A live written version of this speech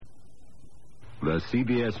The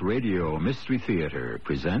CBS Radio Mystery Theater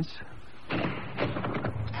presents...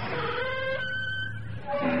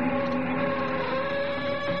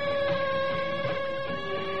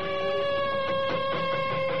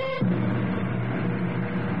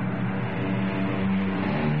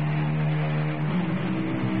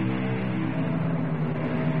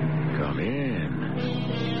 Come in.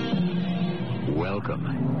 Welcome.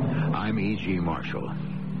 I'm E.G. Marshall.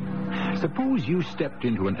 Suppose you stepped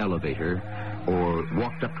into an elevator or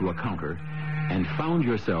walked up to a counter and found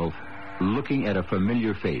yourself looking at a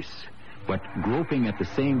familiar face, but groping at the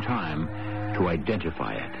same time to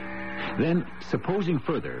identify it. Then, supposing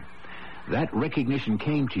further, that recognition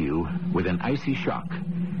came to you with an icy shock,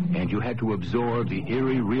 and you had to absorb the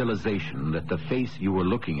eerie realization that the face you were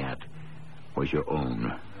looking at was your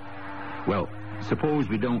own. Well, suppose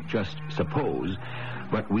we don't just suppose,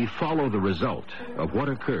 but we follow the result of what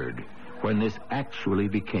occurred when this actually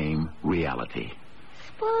became reality.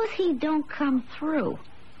 Suppose he don't come through.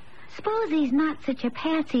 Suppose he's not such a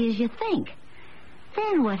patsy as you think.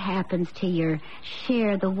 Then what happens to your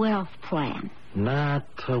share the wealth plan?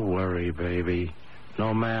 Not to worry, baby.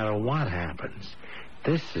 No matter what happens,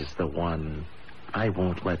 this is the one I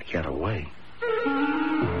won't let get away.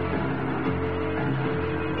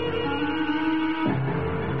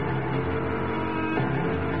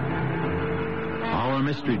 Our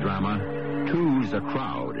mystery drama, Two's a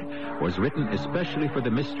Crowd, was written especially for the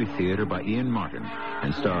Mystery Theater by Ian Martin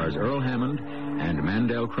and stars Earl Hammond and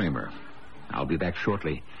Mandel Kramer. I'll be back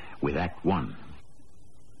shortly with Act One.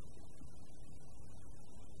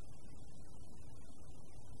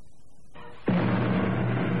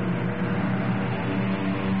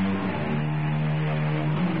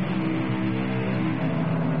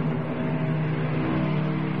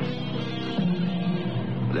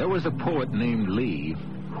 There was a poet named Lee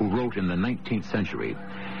who wrote in the 19th century,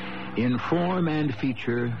 "In form and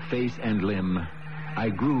feature, face and limb, I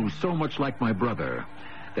grew so much like my brother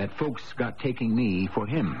that folks got taking me for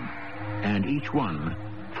him, and each one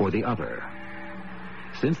for the other."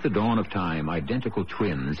 Since the dawn of time, identical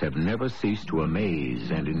twins have never ceased to amaze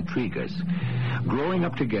and intrigue us. Growing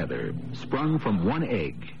up together, sprung from one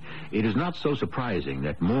egg, it is not so surprising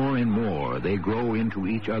that more and more they grow into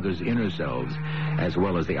each other's inner selves as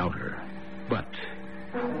well as the outer. But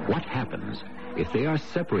what happens if they are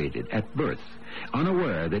separated at birth,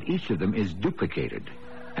 unaware that each of them is duplicated,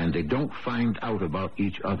 and they don't find out about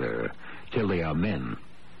each other till they are men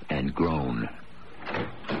and grown?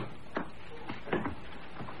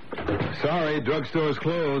 Sorry, drugstore's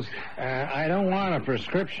closed. I don't want a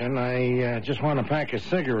prescription. I just want a pack of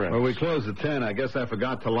cigarettes. Well, we closed at 10. I guess I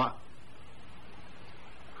forgot to lock...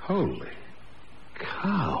 Holy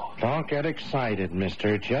cow. Don't get excited,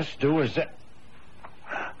 mister. Just do as...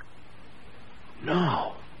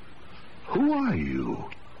 No. Who are you?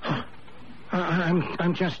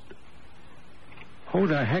 I'm just... Who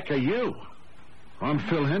the heck are you? I'm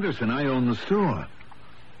Phil Henderson. I own the store.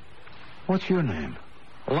 What's your name?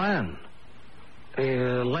 Len.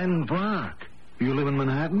 Len Brock. You live in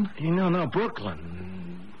Manhattan? No,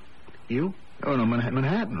 Brooklyn. You? Oh, no,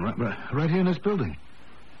 Manhattan. Right here in this building.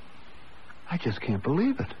 I just can't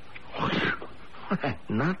believe it. That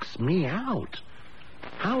knocks me out.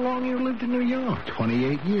 How long you lived in New York?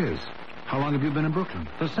 28 years. How long have you been in Brooklyn?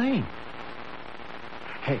 The same.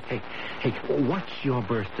 Hey, what's your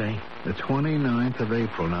birthday? The 29th of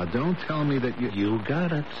April. Now, don't tell me that you... You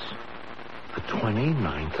got it. The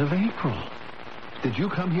 29th of April. Did you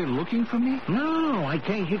come here looking for me? No, I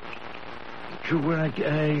came here to let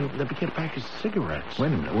me get a pack of cigarettes. Wait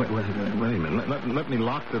a minute. Wait a minute. Let me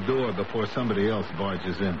lock the door before somebody else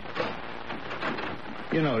barges in.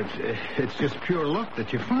 You know, it's just pure luck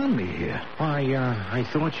that you found me here. Why, I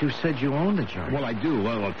thought you said you owned the joint. Well, I do.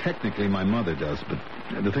 Well, technically my mother does, but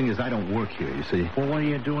the thing is I don't work here, you see. Well, what are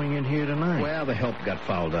you doing in here tonight? Well, the help got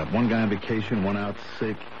fouled up. One guy on vacation, one out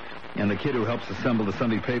sick. And the kid who helps assemble the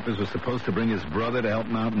Sunday papers was supposed to bring his brother to help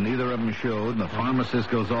him out, and neither of them showed. And the pharmacist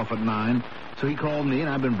goes off at 9. So he called me, and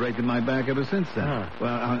I've been breaking my back ever since then. Huh.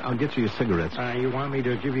 Well, I'll get you your cigarettes. You want me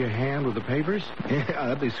to give you a hand with the papers? Yeah,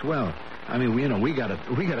 that'd be swell. I mean, we gotta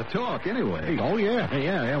talk anyway. Oh,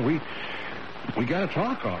 yeah. We gotta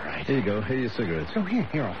talk, all right. Here you go. Here are your cigarettes. Oh,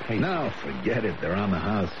 here, I'll pay you. No, forget it. They're on the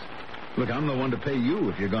house. Look, I'm the one to pay you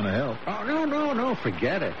if you're going to help. Oh, no,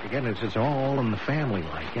 forget it. It's all in the family,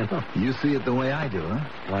 like, you know. You see it the way I do, huh?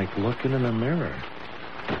 Like looking in a mirror.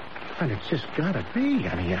 And it's just gotta be.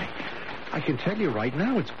 I mean, I can tell you right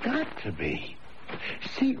now, it's got to be.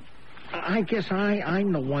 See, I guess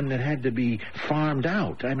I'm the one that had to be farmed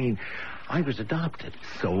out. I mean, I was adopted.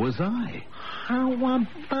 So was I. How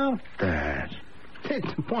about that?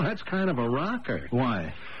 Boy, that's kind of a rocker.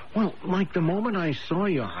 Why? Well, like the moment I saw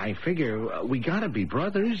you, I figure we gotta be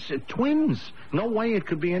brothers, twins. No way it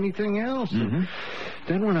could be anything else. Mm-hmm. And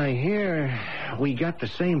then when I hear we got the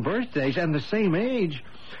same birthdays and the same age,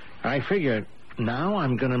 I figure now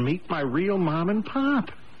I'm gonna meet my real mom and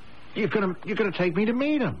pop. You're gonna take me to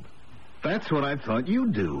meet them. That's what I thought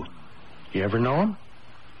you'd do. You ever know them?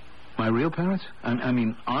 My real parents? I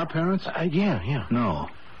mean, our parents? Yeah. No.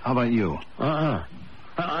 How about you?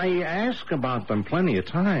 I asked about them plenty of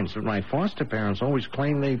times, but my foster parents always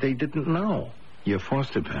claimed they didn't know. Your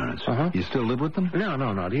foster parents? Uh-huh. You still live with them? No.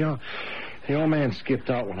 The old man skipped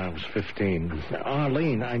out when I was 15.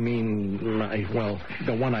 Arlene,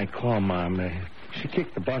 the one I call Mom, she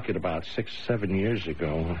kicked the bucket about 6 or 7 years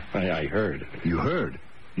ago. I heard. You heard?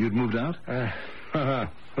 You'd moved out?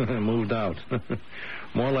 Moved out.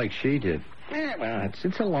 More like she did. Well,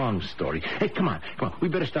 it's a long story. Hey, come on. We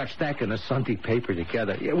better start stacking the Sunday paper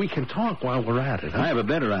together. Yeah, we can talk while we're at it. Huh? I have a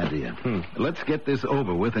better idea. Let's get this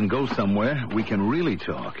over with and go somewhere we can really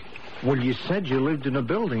talk. Well, you said you lived in a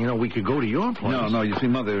building. We could go to your place. No. You see,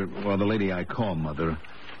 Mother, the lady I call Mother,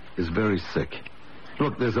 is very sick.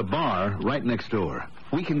 Look, there's a bar right next door.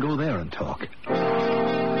 We can go there and talk.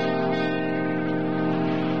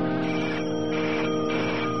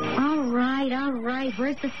 All right.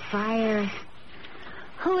 Where's the fire?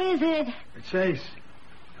 Who is it? It's Ace.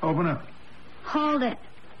 Open up. Hold it.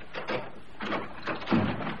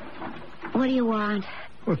 What do you want?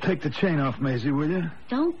 Well, take the chain off, Maisie, will you?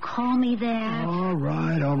 Don't call me that. All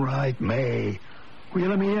right, May. Will you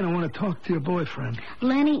let me in? I want to talk to your boyfriend.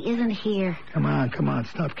 Lenny isn't here. Come on.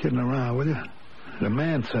 Stop kidding around, will you? The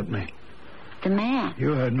man sent me. The man?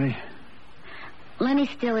 You heard me. Lenny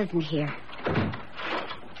still isn't here.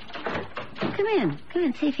 Come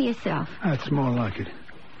in, see for yourself. That's more like it.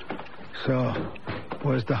 So,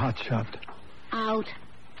 where's the hot shot? Out.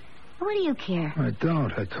 What do you care? I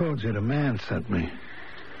don't. I told you the man sent me.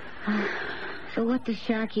 So what does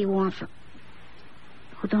Sharky want from...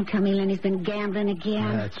 Oh, don't tell me Lenny's been gambling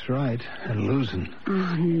again. That's right. And losing.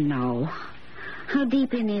 Oh, no. How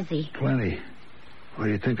deep in is he? Plenty. What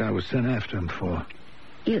do you think I was sent after him for?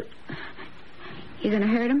 You're gonna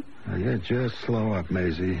hurt him? Yeah, just slow up,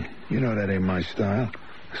 Maisie. You know that ain't my style.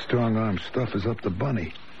 Strong-arm stuff is up to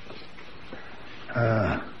Bunny.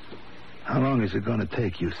 How long is it going to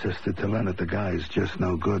take you, sister, to learn that the guy is just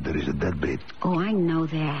no good, that he's a deadbeat? Oh, I know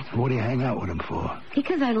that. What do you hang out with him for?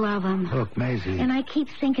 Because I love him. Look, Maisie... And I keep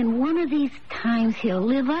thinking one of these times he'll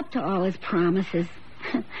live up to all his promises.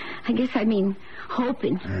 I guess I mean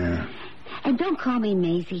hoping. Yeah. And don't call me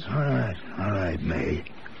Maisie. All right, May.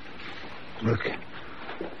 Look,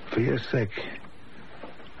 for your sake,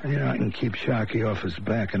 I can keep Sharky off his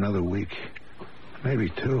back another week. Maybe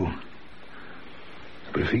 2.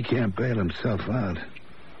 But if he can't bail himself out,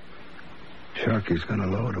 Sharky's going to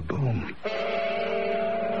lower the boom.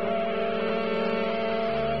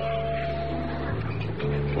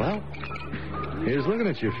 Well, here's looking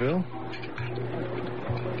at you, Phil.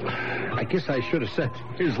 I guess I should have said,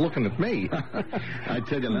 here's looking at me. I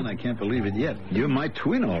tell you, Len, I can't believe it yet. You're my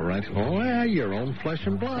twin, all right. Oh, yeah, your own flesh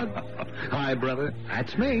and blood. Hi, brother.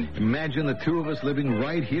 That's me. Imagine the two of us living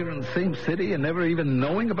right here in the same city and never even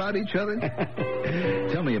knowing about each other.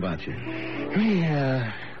 Tell me about you.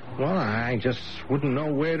 Well, I just wouldn't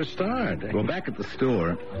know where to start. Well, back at the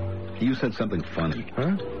store, you said something funny.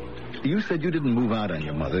 Huh? You said you didn't move out on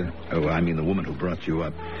your mother. Oh, I mean the woman who brought you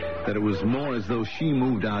up. That it was more as though she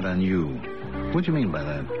moved out on you. What'd you mean by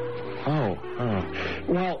that? Oh.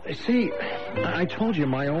 Well, see, I told you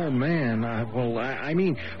my old man, I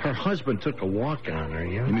mean, her husband took a walk on her,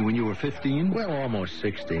 You mean when you were 15? Well, almost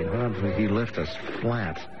 16. He left us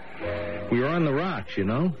flat. We were on the rocks, You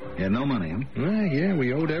had no money, huh? Yeah,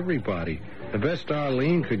 we owed everybody. The best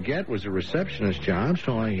Arlene could get was a receptionist job,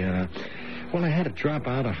 so I had to drop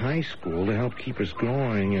out of high school to help keep us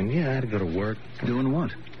going, and, I had to go to work. Doing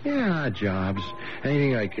what? Yeah, jobs.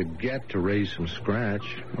 Anything I could get to raise some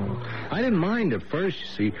scratch. Well, I didn't mind at first, you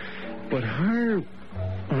see, but her...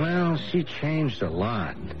 Well, she changed a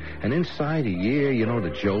lot. And inside a year, the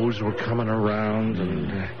Joes were coming around,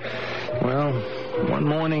 and... one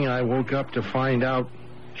morning I woke up to find out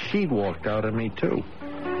she'd walked out on me, too.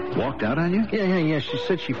 Walked out on you? Yeah. She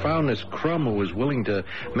said she found this crumb who was willing to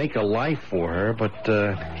make a life for her, but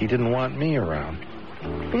he didn't want me around.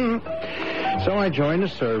 So I joined the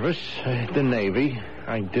service, the Navy.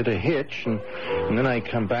 I did a hitch, and then I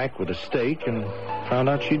come back with a stake and found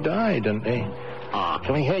out she died. And hey,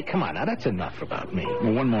 come on now, that's enough about me.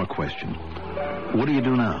 Well, one more question. What do you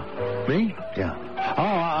do now? Me? Yeah.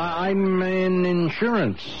 I'm in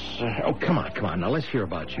insurance. Come on now, let's hear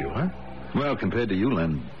about you, huh? Well, compared to you,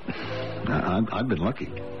 Len, I've been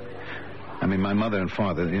lucky. I mean, my mother and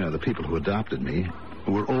father, the people who adopted me,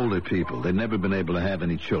 were older people. They'd never been able to have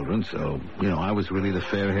any children, so, I was really the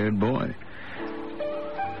fair-haired boy.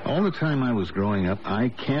 All the time I was growing up, I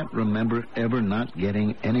can't remember ever not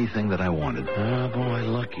getting anything that I wanted. Oh, boy,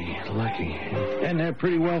 lucky. And they're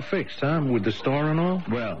pretty well fixed, huh, with the store and all?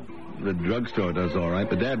 Well, the drugstore does all right,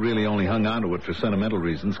 but Dad really only hung on to it for sentimental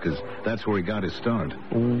reasons, because that's where he got his start.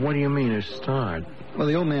 What do you mean, his start? Well,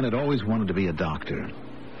 the old man had always wanted to be a doctor.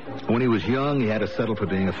 When he was young, he had to settle for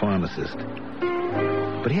being a pharmacist.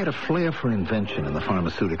 But he had a flair for invention in the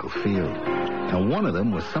pharmaceutical field. And one of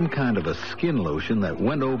them was some kind of a skin lotion that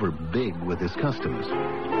went over big with his customers.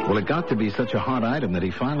 Well, it got to be such a hot item that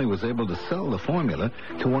he finally was able to sell the formula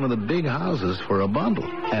to one of the big houses for a bundle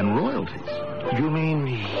and royalties. You mean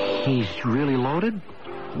he's really loaded?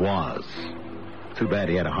 Was. Too bad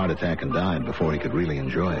he had a heart attack and died before he could really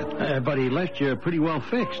enjoy it. But he left you pretty well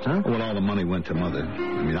fixed, huh? Well, all the money went to Mother.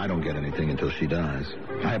 I mean, I don't get anything until she dies.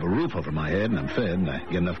 I have a roof over my head, and I'm fed, and I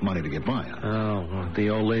get enough money to get by on. Oh, well, the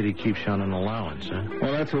old lady keeps you on an allowance, huh?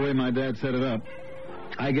 Well, that's the way my dad set it up.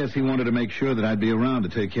 I guess he wanted to make sure that I'd be around to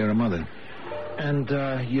take care of Mother. And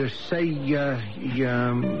you say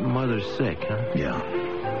your mother's sick, huh? Yeah.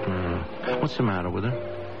 What's the matter with her?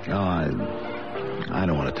 Oh, I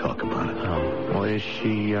don't want to talk about it. Oh, well, is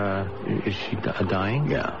she dying?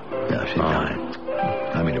 Yeah, she's dying.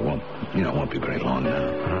 I mean, it won't be very long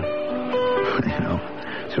now.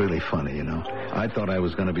 It's really funny, I thought I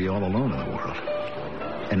was going to be all alone in the world.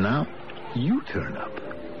 And now, you turn up.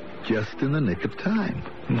 Just in the nick of time.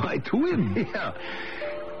 My twin. Yeah.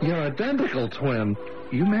 Your identical twin.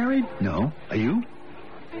 You married? No. Are you?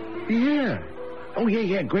 Yeah. Oh,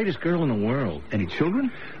 yeah. Greatest girl in the world. Any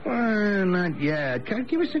children? Not yet.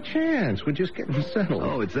 Give us a chance. We're just getting settled.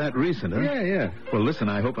 Oh, it's that recent, huh? Yeah. Well, listen,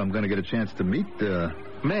 I hope I'm going to get a chance to meet,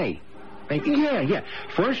 May. Yeah.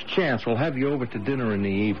 First chance, we'll have you over to dinner in the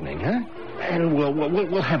evening, huh? And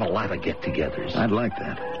we'll have a lot of get-togethers. I'd like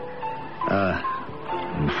that.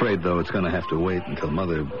 I'm afraid, though, it's going to have to wait until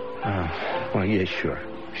Mother... Well, yeah, sure.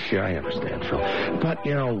 Sure, I understand, Phil. But,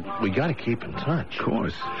 we got to keep in touch. Of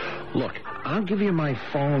course. Look, I'll give you my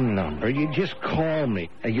phone number. You just call me.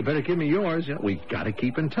 And you better give me yours. We got to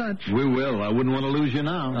keep in touch. We will. I wouldn't want to lose you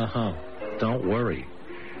now. Uh-huh. Don't worry.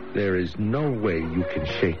 There is no way you can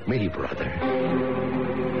shake me, brother.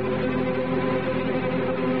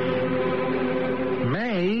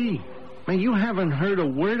 May, you haven't heard a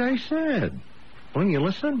word I said. Won't you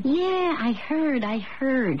listen? Yeah, I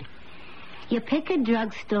heard. You pick a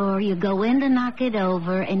drugstore, you go in to knock it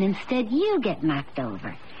over, and instead you get knocked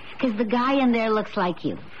over. Because the guy in there looks like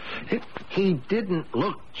you. He didn't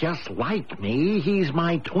look just like me. He's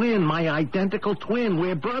my twin, my identical twin.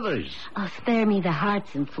 We're brothers. Oh, spare me the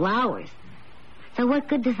hearts and flowers. So what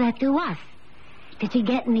good does that do us? Did you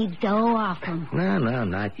get any dough off him? No,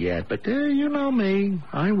 not yet. But you know me.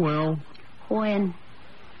 I will. When?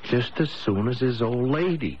 Just as soon as his old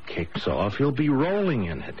lady kicks off, he'll be rolling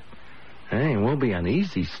in it. Hey, we'll be on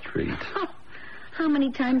Easy Street. How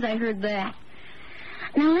many times I heard that?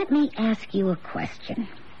 Now, let me ask you a question.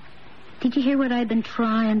 Did you hear what I've been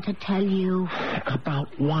trying to tell you?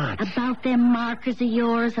 About what? About them markers of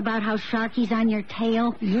yours, about how Sharky's on your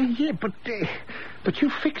tail? Yeah, but you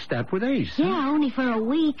fixed that with Ace. Yeah, huh? only for a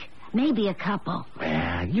week. Maybe a couple.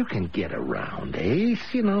 Well, you can get around Ace,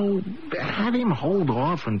 Have him hold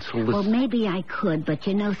off until this... Well, maybe I could, but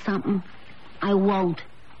you know something? I won't.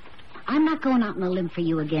 I'm not going out on a limb for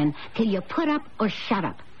you again till you put up or shut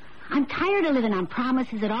up. I'm tired of living on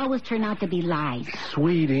promises that always turn out to be lies.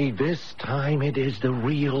 Sweetie, this time it is the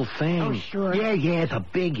real thing. Oh, sure. Yeah, the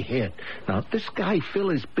big hit. Now, this guy, Phil,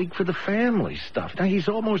 is big for the family stuff. Now, he's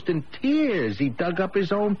almost in tears. He dug up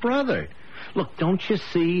his own brother. Look, don't you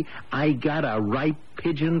see? I got a ripe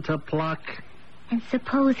pigeon to pluck. And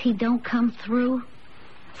suppose he don't come through?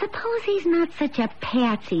 Suppose he's not such a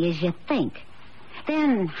patsy as you think.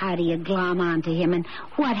 Then how do you glom onto him, and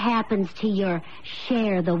what happens to your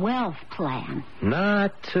share the wealth plan?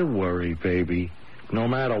 Not to worry, baby. No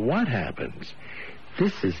matter what happens,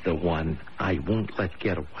 this is the one I won't let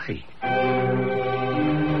get away.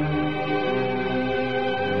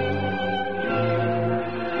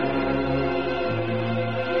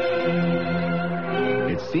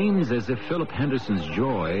 It seems as if Philip Henderson's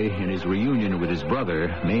joy in his reunion with his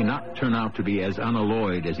brother may not turn out to be as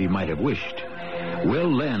unalloyed as he might have wished.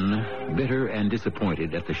 Will Len, bitter and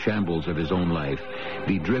disappointed at the shambles of his own life,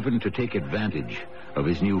 be driven to take advantage of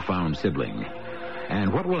his newfound sibling?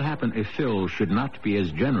 And what will happen if Phil should not be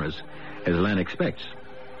as generous as Len expects?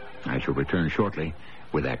 I shall return shortly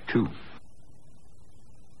with Act 2.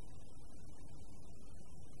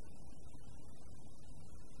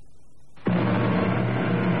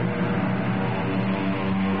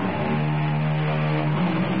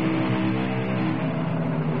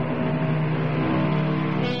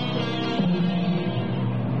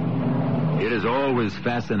 has always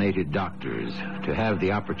fascinated doctors to have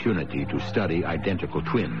the opportunity to study identical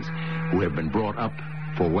twins who have been brought up,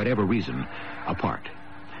 for whatever reason, apart.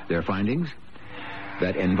 Their findings?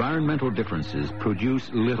 That environmental differences produce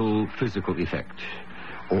little physical effect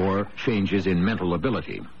or changes in mental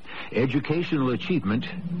ability. Educational achievement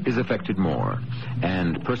is affected more,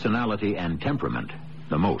 and personality and temperament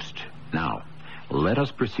the most. Now, let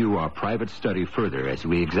us pursue our private study further as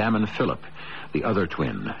we examine Philip, the other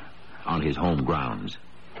twin, on his home grounds.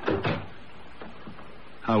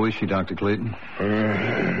 How is she, Dr. Clayton?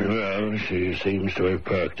 Well, she seems to have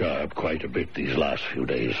perked up quite a bit these last few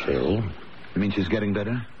days, Phil. You mean she's getting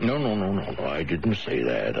better? No, I didn't say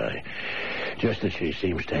that. Just that she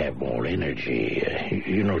seems to have more energy.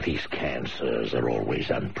 You know, these cancers are always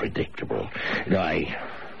unpredictable. I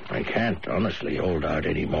can't honestly hold out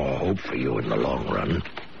any more hope for you in the long run.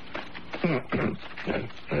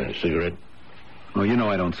 Cigarette? Oh, you know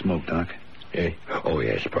I don't smoke, Doc. Oh,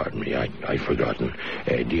 yes, pardon me. I'd forgotten.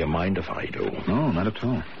 Do you mind if I do? No, not at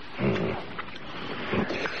all.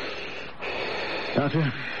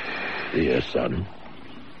 Doctor? Yes, son.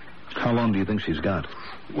 How long do you think she's got?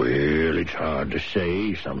 Well, it's hard to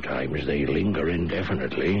say. Sometimes they linger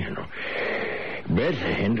indefinitely, you know. Beth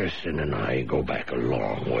Henderson and I go back a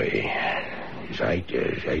long way.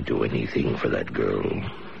 I'd do anything for that girl.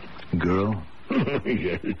 Girl?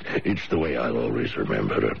 Yes, it's the way I'll always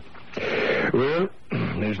remember her. Well,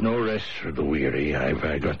 there's no rest for the weary.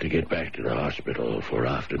 I've got to get back to the hospital for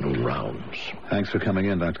afternoon rounds. Thanks for coming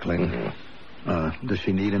in, Dr. Clayton. Mm-hmm. Does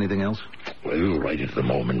she need anything else? Well, right at the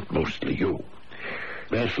moment, mostly you.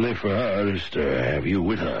 Best lift for her is to have you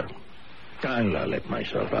with her. I'll let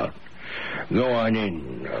myself out. Go on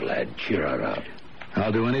in, lad. Cheer her up.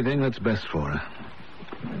 I'll do anything that's best for her.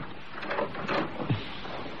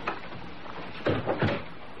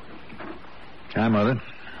 Hi, Mother.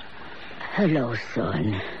 Hello,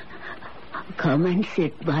 son. Come and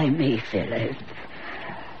sit by me, Philip.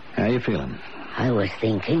 How you feeling? I was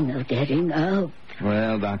thinking of getting up.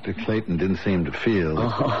 Well, Dr. Clayton didn't seem to feel...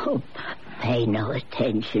 Oh, pay no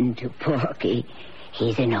attention to Porky.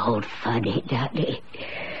 He's an old fuddy-duddy.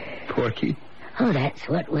 Porky? Oh, that's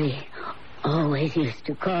what we always used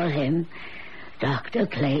to call him. Dr.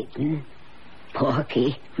 Clayton.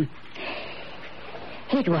 Porky.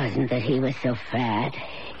 It wasn't that he was so fat.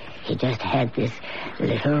 He just had this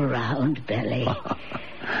little round belly.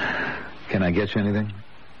 Can I get you anything?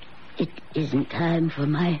 It isn't time for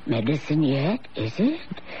my medicine yet, is it?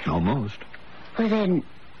 Almost. Well, then,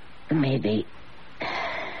 maybe...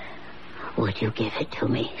 Would you give it to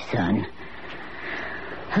me, son?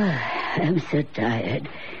 I'm so tired,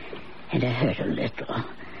 and I hurt a little.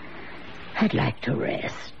 I'd like to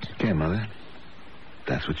rest. Okay, Mother.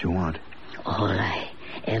 That's what you want. All I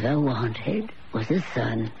ever wanted was a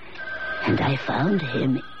son, and I found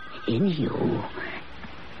him in you.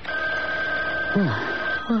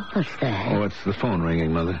 Oh, what's that? Oh, it's the phone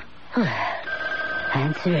ringing, Mother.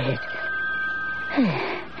 Answer it.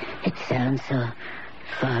 It sounds so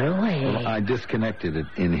far away. Well, I disconnected it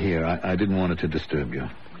in here. I didn't want it to disturb you.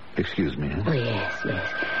 Excuse me, huh? Oh, yes.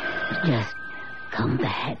 Just come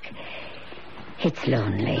back. It's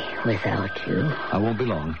lonely without you. I won't be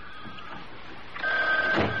long.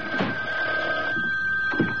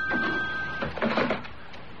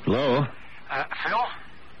 Hello? Phil?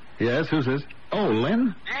 Yes, who's this? Oh,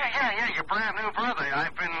 Len? Yeah, your brand new brother.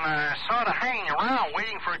 I've been sort of hanging around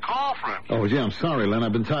waiting for a call from him. Oh, yeah, I'm sorry, Len.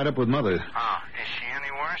 I've been tied up with Mother. Oh, is she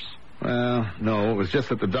any worse? Well, no, it was just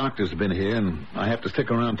that the doctor's been here, and I have to stick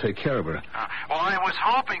around and take care of her. Well, I was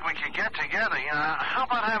hoping we could get together. How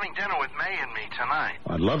about having dinner with May and me tonight?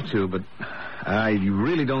 I'd love to, but I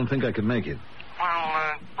really don't think I could make it.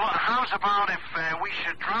 Well, how's about if we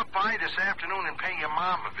should drop by this afternoon and pay your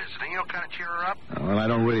mom a visit? You know, kind of cheer her up? Well, I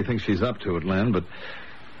don't really think she's up to it, Len, but...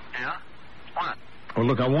 Yeah? What? Well,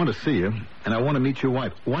 look, I want to see you, and I want to meet your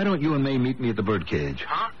wife. Why don't you and May meet me at the Birdcage?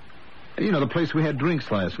 Huh? You know, the place we had drinks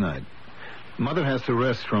last night. Mother has to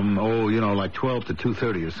rest from, like 12 to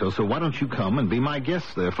 2:30 or so, so why don't you come and be my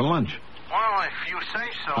guest there for lunch? Well, if you say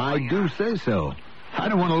so... I do say so. I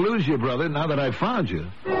don't want to lose you, brother, now that I've found you.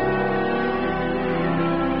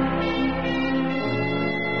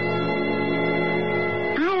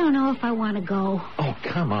 If I want to go. Oh,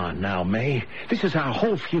 come on now, May. This is our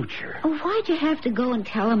whole future. Oh, why'd you have to go and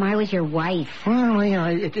tell him I was your wife? Well,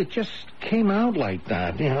 it just came out like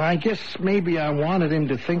that. You know, I guess maybe I wanted him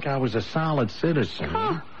to think I was a solid citizen.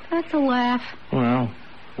 Oh, that's a laugh. Well,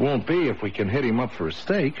 won't be if we can hit him up for a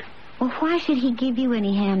steak. Well, why should he give you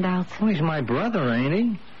any handouts? Well, he's my brother, ain't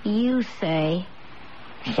he? You say.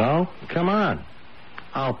 So, come on.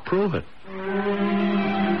 I'll prove it.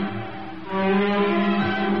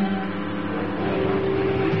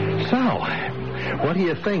 What do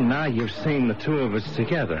you think now you've seen the two of us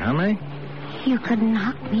together, huh, May? You could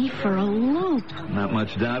knock me for a loop. Not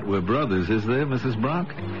much doubt we're brothers, is there, Mrs.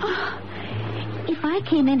 Brock? If I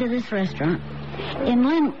came into this restaurant and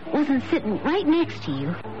Len wasn't sitting right next to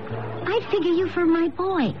you, I'd figure you for my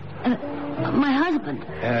boy. My husband.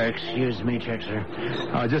 Excuse me, Chickser.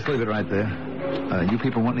 Just leave it right there. You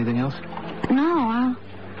people want anything else? No,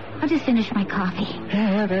 I'll just finish my coffee.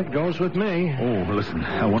 Yeah, that goes with me. Oh, listen,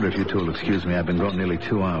 I wonder if you two will excuse me. I've been gone nearly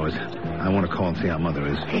 2 hours. I want to call and see how Mother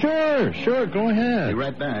is. Sure, go ahead. Be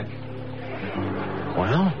right back.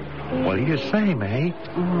 Well, what do you say, May?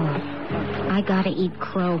 I gotta eat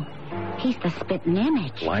Crow. He's the spitting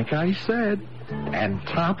image. Like I said, and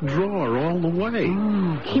top drawer all the way.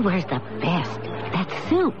 He wears the best. That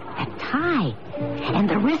suit, that tie, and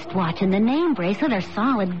the wristwatch and the name bracelet are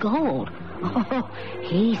solid gold. Oh,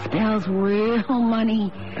 he spells real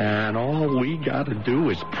money. And all we gotta do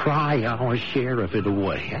is pry our share of it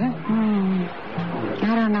away, huh?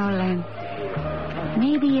 I don't know, Len.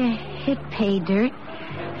 Maybe a hit pay dirt.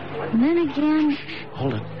 And then again...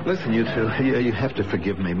 Hold it. Listen, you two, you have to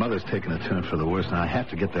forgive me. Mother's taken a turn for the worse, and I have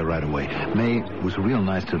to get there right away. May, it was real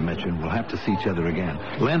nice to meet you, and we'll have to see each other again.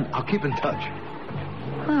 Len, I'll keep in touch.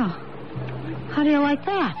 Oh, how do you like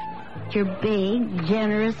that? Your big,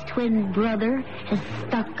 generous twin brother has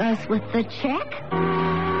stuck us with the check?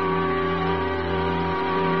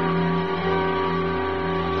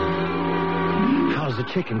 How's the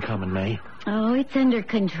chicken coming, May? Oh, it's under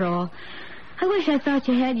control. I wish I thought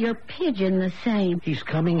you had your pigeon the same. He's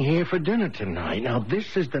coming here for dinner tonight. Now,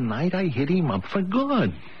 this is the night I hit him up for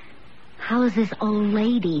good. How's this old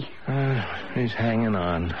lady? He's hanging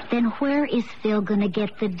on. Then where is Phil going to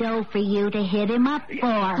get the dough for you to hit him up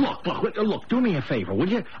for? Look, do me a favor, will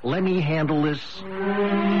you? Let me handle this.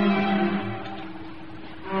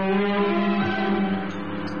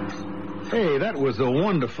 Hey, that was a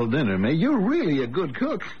wonderful dinner, May. You're really a good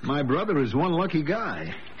cook. My brother is one lucky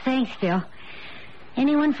guy. Thanks, Phil.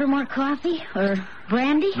 Anyone for more coffee or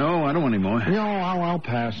brandy? No, I don't want any more. No, I'll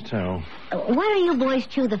pass, too. Why don't you boys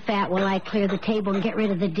chew the fat while I clear the table and get rid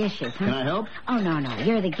of the dishes, huh? Can I help? Oh, no,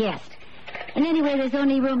 you're the guest. And anyway, there's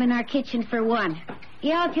only room in our kitchen for one.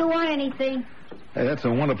 Yell if you want anything. Hey, that's a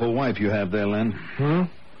wonderful wife you have there, Len.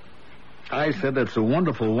 I said that's a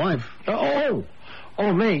wonderful wife. Oh,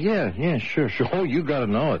 me, yeah, sure. Oh, you gotta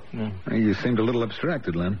know it. Yeah. You seemed a little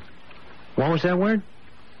abstracted, Len. What was that word?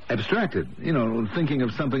 Abstracted. You know, thinking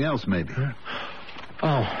of something else, maybe.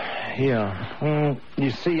 Oh, yeah. Well, you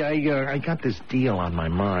see, I got this deal on my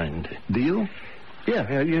mind. Deal?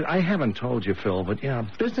 Yeah, I haven't told you, Phil, but, yeah,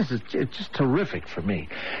 business is just terrific for me.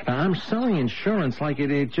 Now, I'm selling insurance like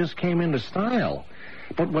it just came into style.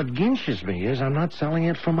 But what ginches me is I'm not selling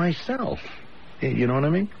it for myself. You know what I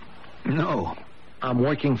mean? No. I'm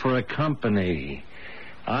working for a company.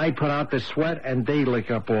 I put out the sweat, and they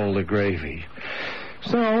lick up all the gravy.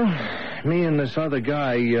 So, me and this other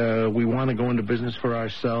guy, we want to go into business for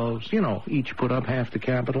ourselves. You know, each put up half the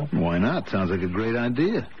capital. Why not? Sounds like a great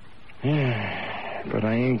idea. Yeah, but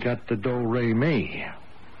I ain't got the do-re me.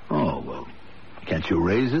 Oh, well, can't you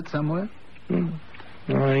raise it somewhere?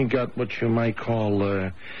 I ain't got what you might call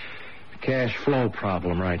a cash flow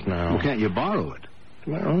problem right now. Well, can't you borrow it?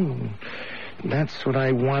 Well, that's what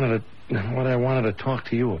I wanted to talk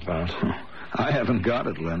to you about. I haven't got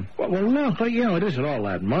it, Len. Well, no, but, you know, it isn't all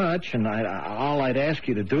that much, and all I'd ask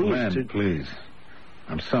you to do is to... Len, please.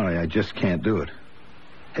 I'm sorry, I just can't do it.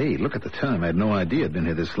 Hey, look at the time. I had no idea I'd been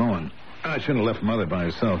here this long. I shouldn't have left Mother by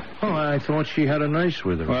herself. Oh, I thought she had a nice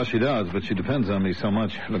with her. Well, she does, but she depends on me so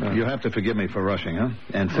much. Look, you have to forgive me for rushing, huh?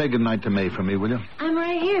 And say goodnight to May for me, will you? I'm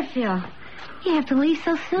right here, Phil. You have to leave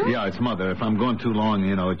so soon? Yeah, it's Mother. If I'm gone too long,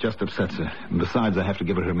 you know, it just upsets her. And besides, I have to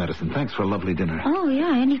give her medicine. Thanks for a lovely dinner. Oh,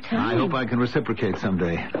 yeah, anytime. I hope I can reciprocate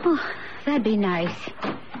someday. Oh, that'd be nice.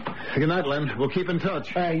 Good night, Len. We'll keep in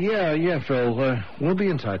touch. Yeah, Phil. We'll be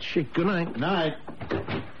in touch. Good night. Night.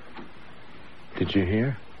 Did you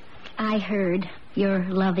hear? I heard your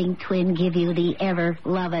loving twin give you the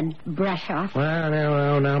ever-loving brush-off.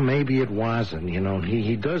 Well, now, maybe it wasn't. You know,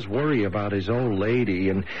 he does worry about his old lady,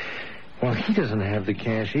 and... Well, he doesn't have the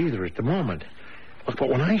cash either at the moment. Look, but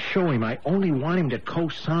when I show him I only want him to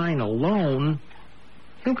co-sign a loan,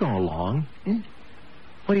 he'll go along.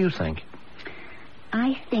 What do you think?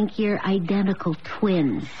 I think you're identical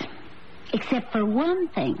twins. Except for one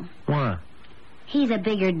thing. What? He's a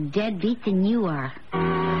bigger deadbeat than you are.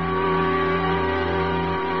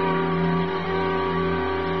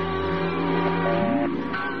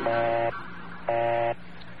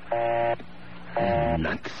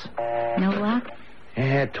 Nuts. No luck?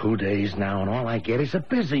 Yeah, 2 days now, and all I get is a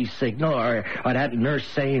busy signal, or that nurse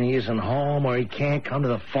saying he isn't home, or he can't come to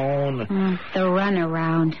the phone. The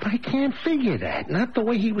runaround. But I can't figure that. Not the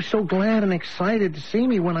way he was so glad and excited to see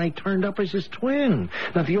me when I turned up as his twin.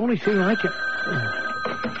 Now, the only thing I can...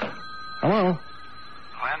 Hello?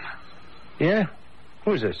 Len? Yeah?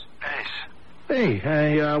 Who's this? Ace. Hey,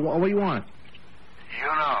 what do you want? You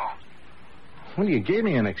know. Well, you gave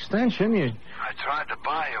me an extension. I tried to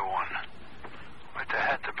buy you one. But there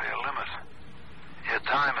had to be a limit. Your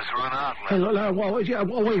time has run out, Len.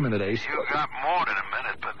 Wait a minute, Ace. You got more than a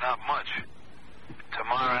minute, but not much.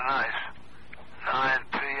 Tomorrow night, 9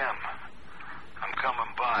 p.m. I'm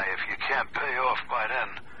coming by. If you can't pay off by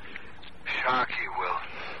then, Sharky will.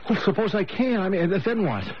 Well, suppose I can. I mean, then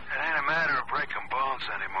what? It ain't a matter of breaking bones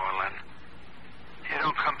anymore, Len. You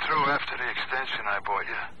don't come through after the extension I bought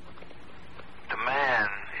you. The man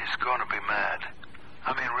is going to be mad.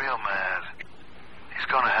 I mean, real mad. He's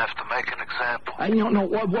going to have to make an example. No,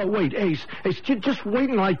 wait, Ace. Just wait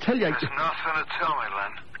until I tell you. There's nothing to tell me,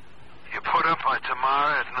 Len. You put up by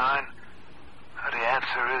tomorrow at 9. The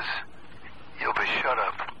answer is you'll be shut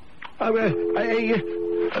up.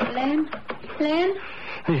 Len?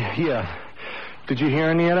 Yeah. Did you hear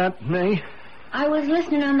any of that, May? I was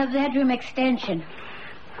listening on the bedroom extension.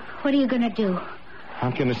 What are you going to do?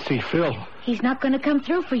 I'm going to see Phil. He's not going to come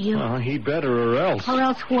through for you. He better or else. Or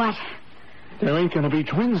else what? There ain't going to be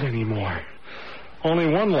twins anymore. Only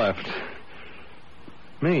one left.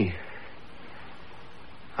 Me.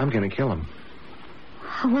 I'm going to kill him.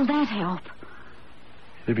 How will that help?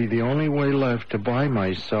 It'd be the only way left to buy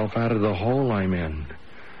myself out of the hole I'm in.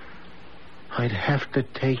 I'd have to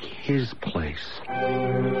take his place.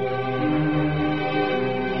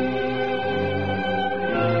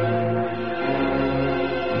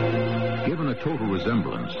 Given a total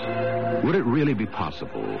resemblance, would it really be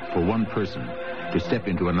possible for one person to step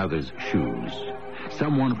into another's shoes?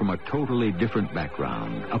 Someone from a totally different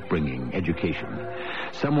background, upbringing, education.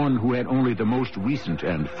 Someone who had only the most recent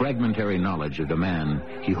and fragmentary knowledge of the man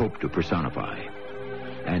he hoped to personify.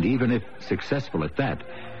 And even if successful at that,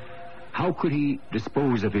 how could he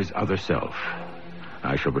dispose of his other self?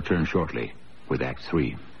 I shall return shortly with Act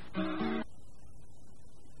 3.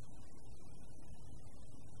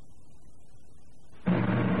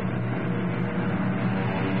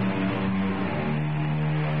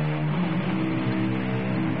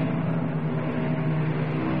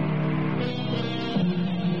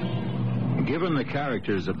 Given the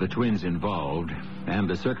characters of the twins involved and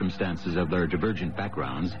the circumstances of their divergent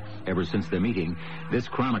backgrounds, ever since their meeting, this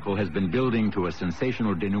chronicle has been building to a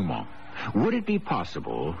sensational denouement. Would it be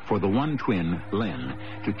possible for the one twin, Len,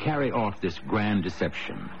 to carry off this grand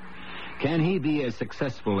deception? Can he be as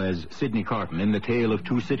successful as Sidney Carton in The Tale of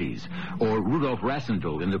Two Cities, or Rudolf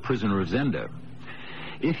Rassendyll in The Prisoner of Zenda?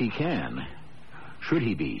 If he can, should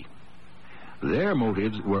he be? Their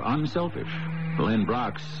motives were unselfish. Len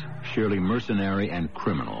Brock's surely mercenary and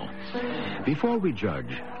criminal. Before we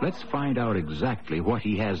judge, let's find out exactly what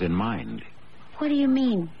he has in mind. What do you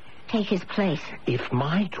mean, take his place? If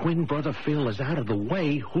my twin brother Phil is out of the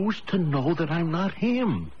way, who's to know that I'm not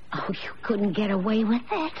him? Oh, you couldn't get away with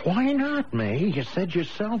it. Why not, May? You said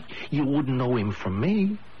yourself you wouldn't know him from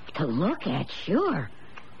me. To look at, sure.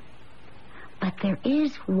 But there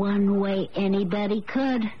is one way anybody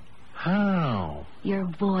could. How? Your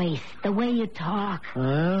voice, the way you talk.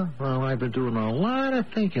 Well, I've been doing a lot of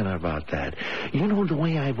thinking about that. You know the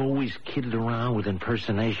way I've always kidded around with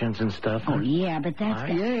impersonations and stuff? Oh, yeah, but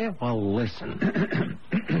that's... Yeah, well, listen.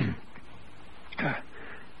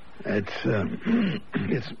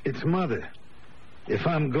 It's Mother. If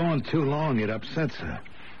I'm gone too long, it upsets her.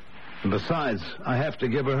 And besides, I have to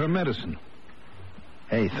give her medicine.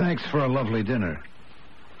 Hey, thanks for a lovely dinner.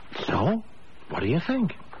 So, what do you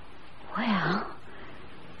think? Well,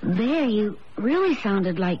 there you really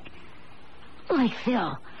sounded like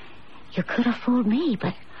Phil. You could have fooled me,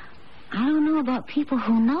 but I don't know about people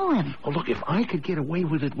who know him. Well, look, if I could get away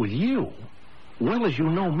with it with you, well as you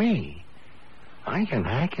know me, I can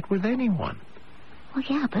hack it with anyone. Well,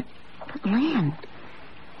 yeah, but Len,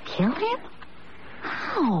 kill him?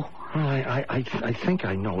 How? Well, I think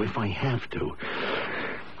I know if I have to.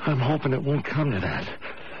 I'm hoping it won't come to that.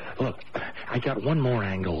 Look, I got one more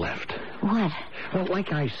angle left. What? Well,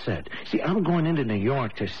 like I said, see, I'm going into New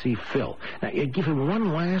York to see Phil. Now, you give him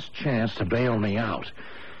one last chance to bail me out.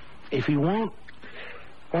 If he won't,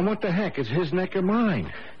 well, what the heck? It's his neck or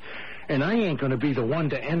mine. And I ain't going to be the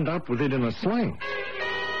one to end up with it in a sling.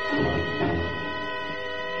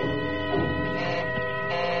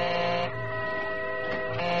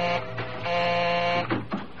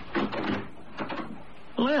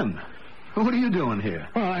 Len, What are you doing here?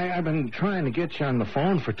 Well, I've been trying to get you on the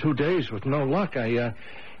phone for 2 days with no luck. I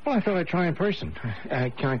thought I'd try in person.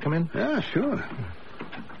 Can I come in? Yeah, sure.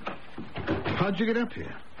 How'd you get up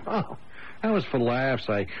here? Oh, that was for laughs.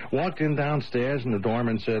 I walked in downstairs and the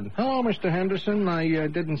doorman said, "Hello, Mr. Henderson. I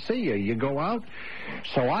didn't see you. You go out?"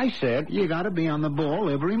 So I said, You got to be on the ball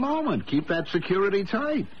every moment. Keep that security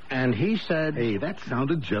tight. and he said, Hey, that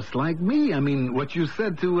sounded just like me. I mean, what you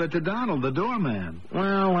said to Donald, the doorman.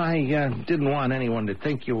 "Well, I didn't want anyone to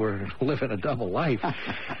think you were living a double life.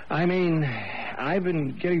 I mean, I've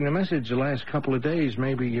been getting the message the last couple of days.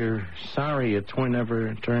 Maybe you're sorry a twin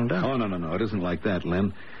ever turned up." Oh, no. It isn't like that,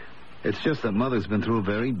 Lem. It's just that Mother's been through a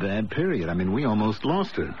very bad period. I mean, we almost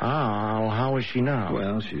lost her. Oh, how is she now?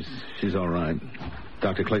 Well, she's all right.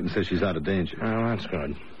 Dr. Clayton says she's out of danger. Oh, that's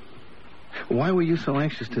good. Why were you so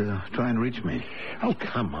anxious to try and reach me? Oh,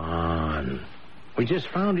 come on. We just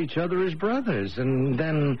found each other as brothers, and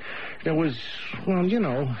then there was, well, you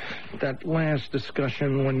know, that last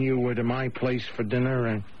discussion when you were to my place for dinner,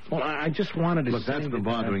 and, well, I just wanted to Look, say that's been that-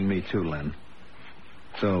 bothering me too, Len.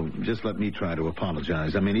 So just let me try to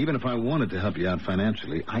apologize. I mean, even if I wanted to help you out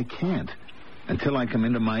financially, I can't until I come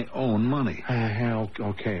into my own money.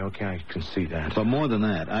 Okay, I can see that. But more than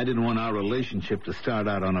that, I didn't want our relationship to start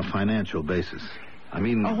out on a financial basis. I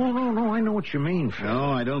mean... Oh, no, I know what you mean, Phil.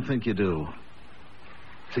 No, I don't think you do.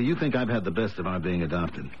 See, you think I've had the best of our being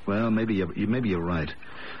adopted. Well, maybe you're right.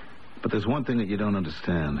 But there's one thing that you don't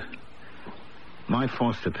understand. My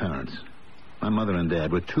foster parents, my mother and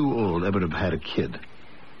dad, were too old ever to have had a kid.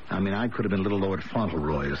 I mean, I could have been little Lord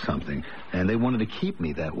Fauntleroy or something, and they wanted to keep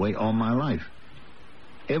me that way all my life.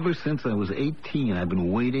 Ever since I was 18, I've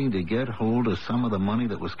been waiting to get hold of some of the money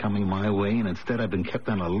that was coming my way, and instead I've been kept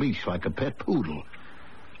on a leash like a pet poodle.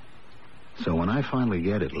 So when I finally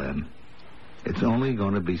get it, Len, it's only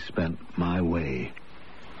going to be spent my way.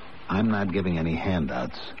 I'm not giving any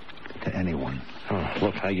handouts to anyone. Oh,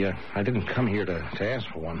 look, I didn't come here to ask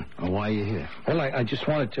for one. Why are you here? Well, I just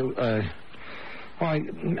wanted to,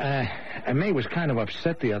 May was kind of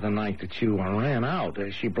upset the other night that you ran out.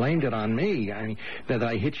 She blamed it on me, that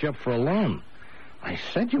I hit you up for a loan. I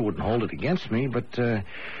said you wouldn't hold it against me, but then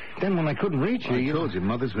when I couldn't reach you... I told you,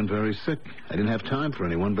 Mother's been very sick. I didn't have time for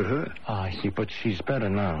anyone but her. Oh, I see, but she's better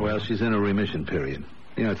now. Well, she's in a remission period.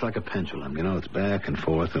 You know, it's like a pendulum. You know, it's back and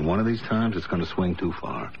forth, and one of these times it's going to swing too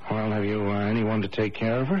far. Well, have you anyone to take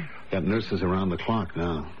care of her? Got nurses around the clock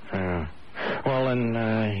now. Well, then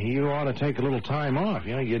you ought to take a little time off.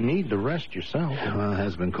 You know, you need to rest yourself. Well, it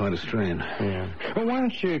has been quite a strain. Yeah. Well, why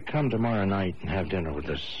don't you come tomorrow night and have dinner with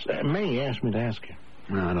us? May asked me to ask you.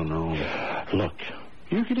 I don't know. Look,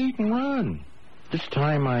 you could eat and run. This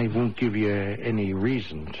time I won't give you any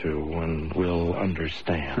reason to, and we'll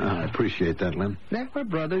understand. I appreciate that, Lem. Yeah, we're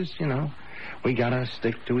brothers, you know. We gotta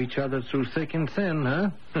stick to each other through thick and thin, huh?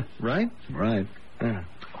 Right? Right. Yeah.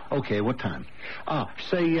 Okay, what time?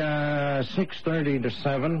 Say 6:30 to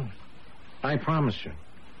 7. I promise you.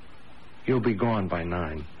 You'll be gone by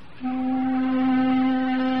 9.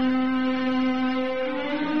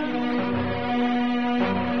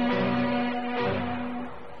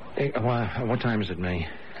 Hey, what time is it, May?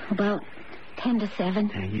 About 10 to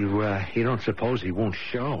 7. You don't suppose he won't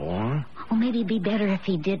show, huh? Well, maybe it'd be better if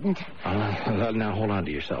he didn't. Now, hold on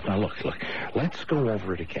to yourself. Now, look. Let's go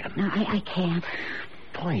over it again. No, I can't.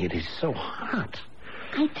 Boy, it is so hot.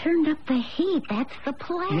 I turned up the heat. That's the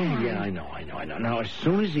plan. Yeah, I know. Now, as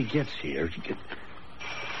soon as he gets here...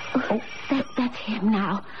 Oh, that's him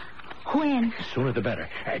now. When? The sooner the better.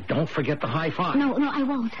 Don't forget the high five. No, I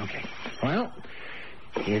won't. Okay. Well,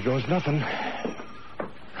 here goes nothing.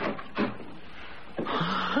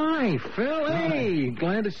 Hi, Phil. Hey,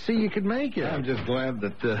 glad to see you could make it. I'm just glad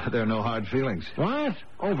that there are no hard feelings. What?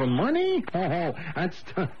 Over money? Oh, that's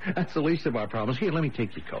the least of our problems. Here, let me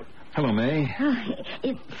take your coat. Hello, May. Oh,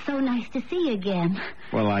 it's so nice to see you again.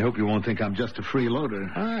 Well, I hope you won't think I'm just a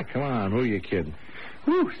freeloader. Come on. Who are you kidding?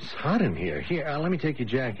 Whew, it's hot in here. Here, let me take your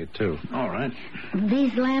jacket, too. All right.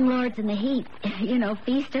 These landlords in the heat,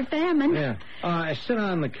 feast or famine. Yeah. Sit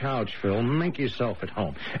on the couch, Phil. Make yourself at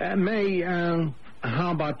home. May,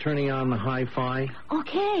 how about turning on the hi-fi?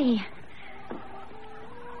 Okay.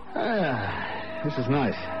 This is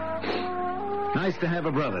nice. Nice to have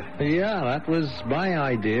a brother. Yeah, that was my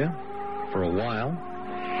idea for a while.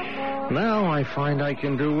 Now I find I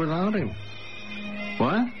can do without him.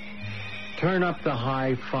 What? Turn up the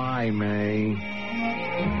hi-fi, May.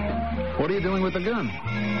 What are you doing with the gun?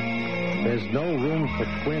 There's no room for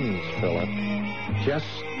twins, Philip. Just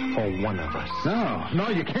for one of us. No,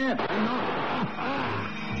 you can't.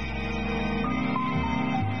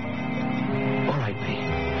 All right,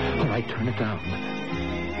 May. All right, turn it down.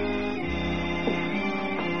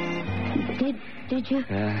 Did you?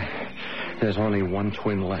 There's only one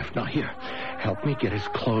twin left. Now, here, help me get his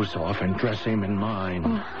clothes off and dress him in mine.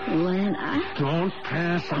 Oh, Len, Don't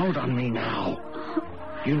pass out on me now.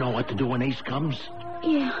 You know what to do when Ace comes?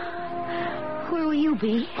 Yeah. Where will you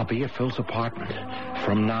be? I'll be at Phil's apartment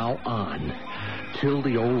from now on, till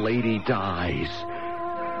the old lady dies.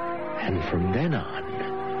 And from then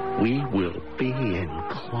on, we will be in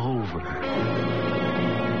clover.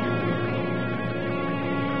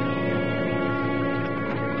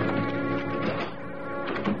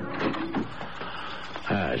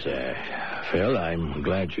 Phil, I'm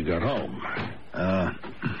glad you got home.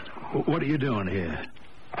 What are you doing here?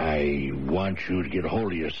 I want you to get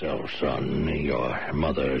hold of yourself, son. Your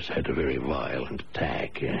mother's had a very violent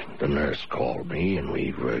attack. The nurse called me, and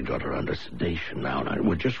we've got her under sedation now.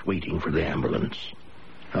 We're just waiting for the ambulance.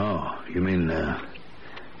 Oh, you mean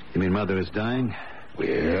Mother is dying?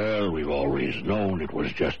 Well, we've always known it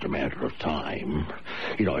was just a matter of time.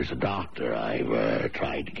 You know, as a doctor, I've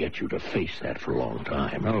tried to get you to face that for a long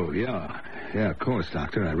time. Oh, yeah. Yeah, of course,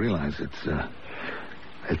 Doctor. I realize it's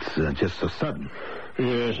just so sudden.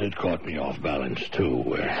 Yes, it caught me off balance,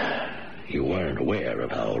 too. You weren't aware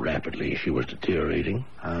of how rapidly she was deteriorating?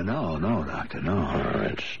 No, Doctor, no. Oh,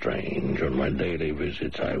 that's strange. On my daily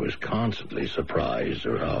visits, I was constantly surprised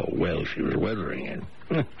at how well she was weathering it.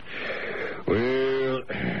 Well,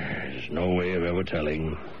 there's no way of ever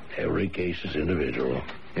telling. Every case is individual.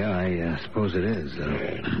 Yeah, I suppose it is.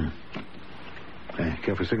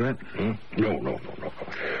 Care for a cigarette? No.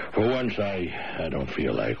 For once, I don't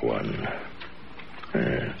feel like one.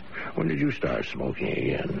 When did you start smoking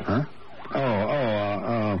again? Huh?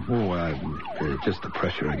 Just the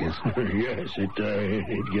pressure, I guess. Yes, it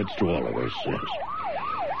gets to all of us, yes.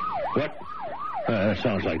 What?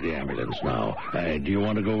 Sounds like the ambulance now. Do you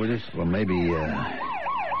want to go with us? Well, maybe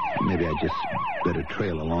I just better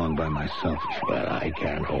trail along by myself. Well, I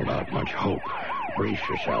can't hold out much hope. Brace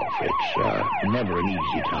yourself. It's never an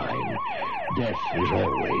easy time. Death is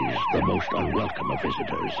always the most unwelcome of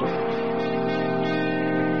visitors.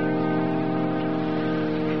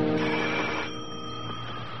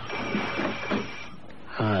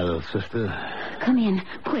 Hi, little sister. Come in,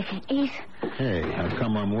 quick, Ace. Hey, how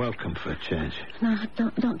come I'm welcome for a change? No,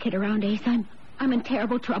 don't kid around, Ace. I'm in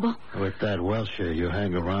terrible trouble. With that Welsher you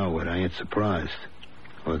hang around with, I ain't surprised.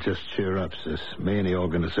 Well, just cheer up, sis. Me and the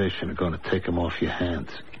organization are going to take him off your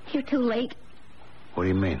hands. You're too late. What do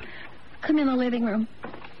you mean? Come in the living room.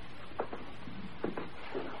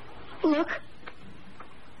 Look.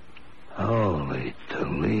 Holy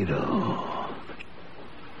Toledo.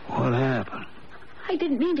 What happened? I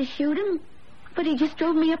didn't mean to shoot him, but he just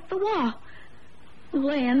drove me up the wall.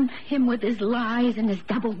 Len, him with his lies and his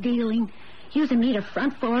double-dealing, using me to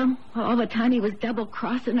front for him. All the time he was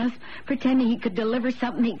double-crossing us, pretending he could deliver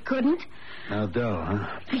something he couldn't. Now, Doe, huh?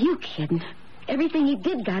 Are you kidding? Everything he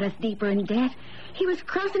did got us deeper in debt. He was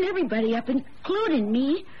crossing everybody up, including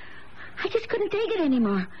me. I just couldn't take it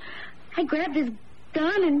anymore. I grabbed his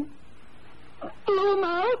gun and blew him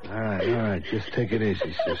out. All right. Just take it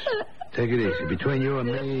easy, sis. Take it easy. Between you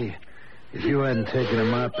and me, if you hadn't taken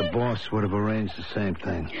him out, the boss would have arranged the same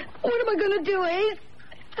thing. What am I going to do, Ace?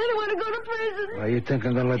 I don't want to go to prison. Well, you think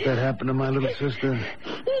I'm going to let that happen to my little sister?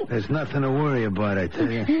 There's nothing to worry about, I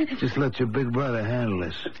tell you. Just let your big brother handle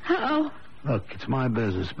this. How? Look, it's my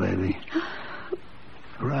business, baby.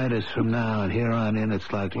 Right as from now and here on in,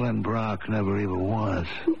 it's like Len Brock never even was.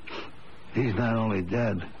 He's not only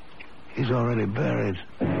dead, he's already buried.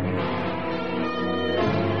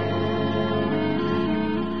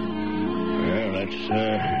 Well, that's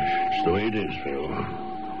the way it is, Phil.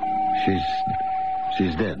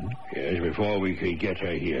 She's dead? Yes, before we could get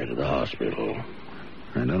her here to the hospital.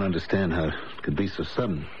 I don't understand how it could be so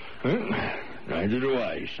sudden. Well, neither do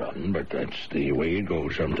I, son, but that's the way it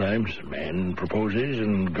goes sometimes. Man proposes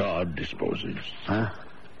and God disposes. Huh?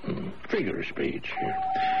 Figure of speech.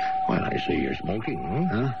 Well, I see you're smoking,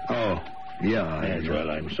 Huh? Oh, yeah. Yes, well,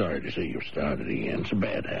 I'm sorry to see you've started again. It's a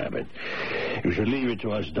bad habit. You should leave it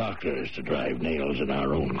to us doctors to drive nails in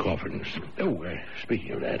our own coffins. Oh,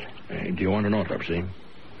 speaking of that, do you want an autopsy?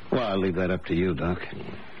 Well, I'll leave that up to you, Doc.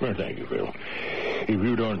 Well, thank you, Phil. If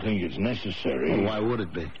you don't think it's necessary... Well, why would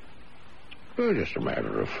it be? Well, just a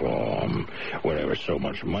matter of form. Whenever so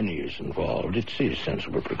much money is involved, it's a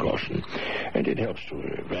sensible precaution. And it helps to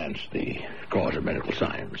advance the cause of medical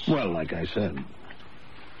science. Well, like I said,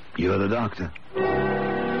 you're the doctor.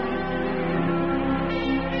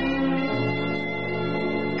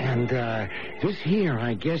 And this here,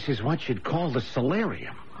 I guess, is what you'd call the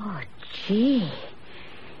solarium. Oh, gee.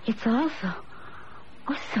 It's also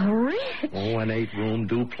Oh, so rich. Oh, an 8-room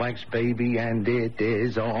duplex, baby, and it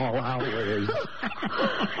is all ours.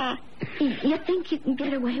 You think you can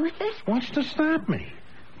get away with this? What's to stop me?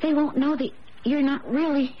 They won't know that you're not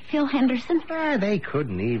really Phil Henderson. They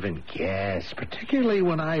couldn't even guess, particularly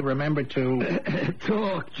when I remember to...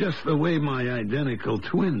 Talk just the way my identical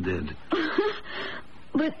twin did.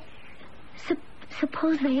 But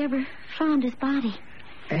suppose they ever found his body.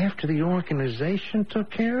 After the organization took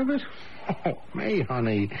care of it? Oh, May,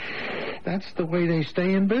 honey, that's the way they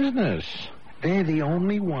stay in business. They're the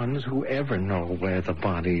only ones who ever know where the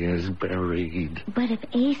body is buried. But if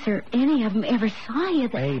Ace or any of them ever saw you...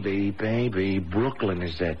 Baby, Brooklyn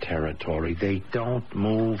is their territory. They don't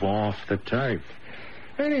move off the turf.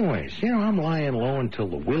 Anyways, I'm lying low until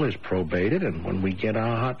the will is probated, and when we get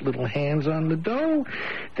our hot little hands on the dough,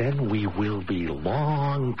 then we will be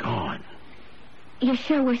long gone. You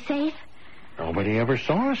sure we're safe? Nobody ever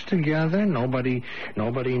saw us together. Nobody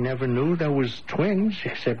never knew there was twins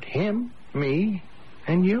except him, me,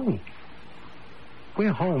 and you.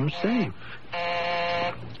 We're home safe.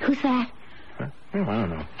 Who's that? I don't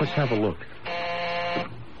know. Let's have a look.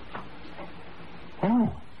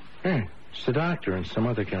 Oh, hey, it's the doctor and some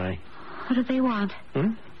other guy. What do they want?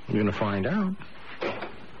 You're going to find out.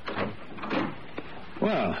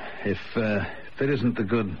 Well, if that isn't the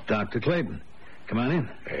good Dr. Clayton. Come on in.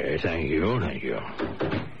 Thank you.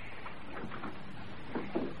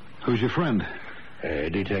 Who's your friend?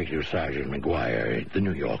 Detective Sergeant McGuire, the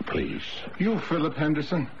New York Police. You Philip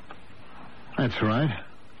Henderson? That's right.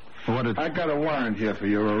 I got a warrant here for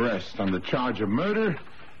your arrest on the charge of murder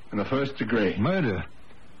in the first degree. Murder?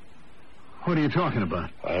 What are you talking about?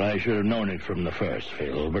 Well, I should have known it from the first,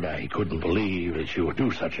 Phil, but I couldn't believe that you would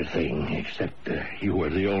do such a thing, except you were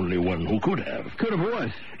the only one who could have. Could have what?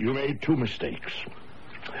 You made 2 mistakes.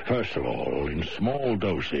 First of all, in small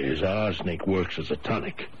doses, arsenic works as a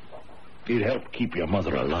tonic. It helped keep your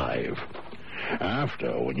mother alive.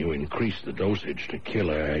 After, when you increased the dosage to kill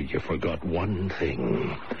her, you forgot one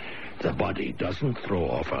thing. The body doesn't throw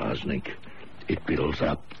off arsenic. It builds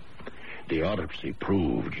up. The autopsy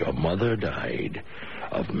proved your mother died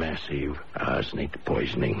of massive arsenic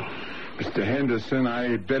poisoning. Mr. Henderson,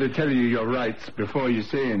 I'd better tell you your rights before you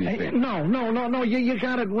say anything. No. You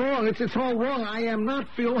got it wrong. It's all wrong. I am not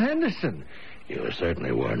Phil Henderson. You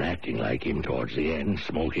certainly weren't acting like him towards the end.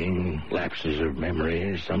 Smoking, lapses of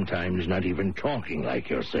memory, sometimes not even talking like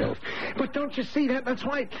yourself. But don't you see that? That's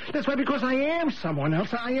why, because I am someone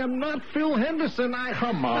else. I am not Phil Henderson.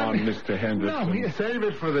 Come on, Mr. Henderson. No, Save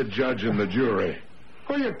it for the judge and the jury.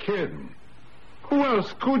 Who are you kidding? Who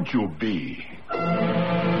else could you be?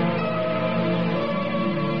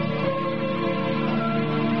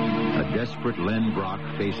 Desperate Len Brock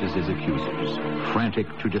faces his accusers, frantic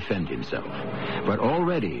to defend himself. But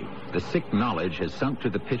already, the sick knowledge has sunk to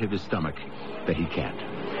the pit of his stomach that he can't.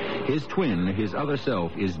 His twin, his other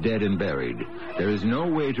self, is dead and buried. There is no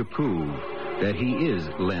way to prove that he is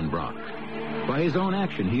Len Brock. By his own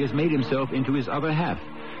action, he has made himself into his other half,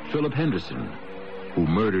 Philip Henderson, who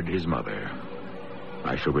murdered his mother.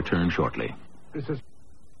 I shall return shortly. This is...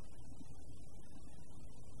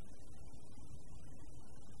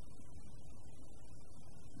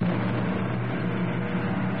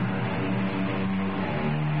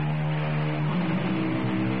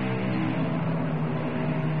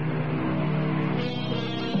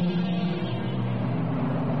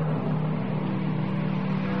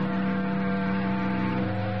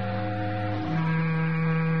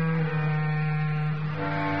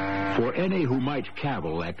 For any who might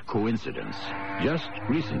cavil at coincidence, just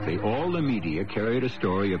recently all the media carried a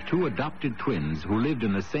story of 2 adopted twins who lived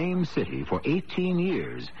in the same city for 18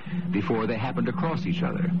 years before they happened to cross each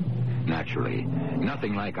other. Naturally,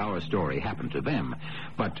 nothing like our story happened to them,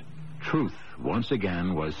 but truth once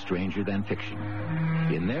again was stranger than fiction.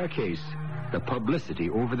 In their case, the publicity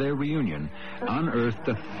over their reunion unearthed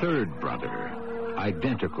a 3rd brother,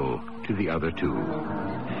 identical to the other 2.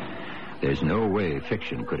 There's no way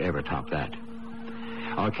fiction could ever top that.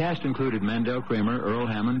 Our cast included Mandel Kramer, Earl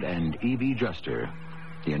Hammond, and E.B. Juster.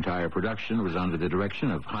 The entire production was under the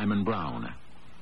direction of Hyman Brown.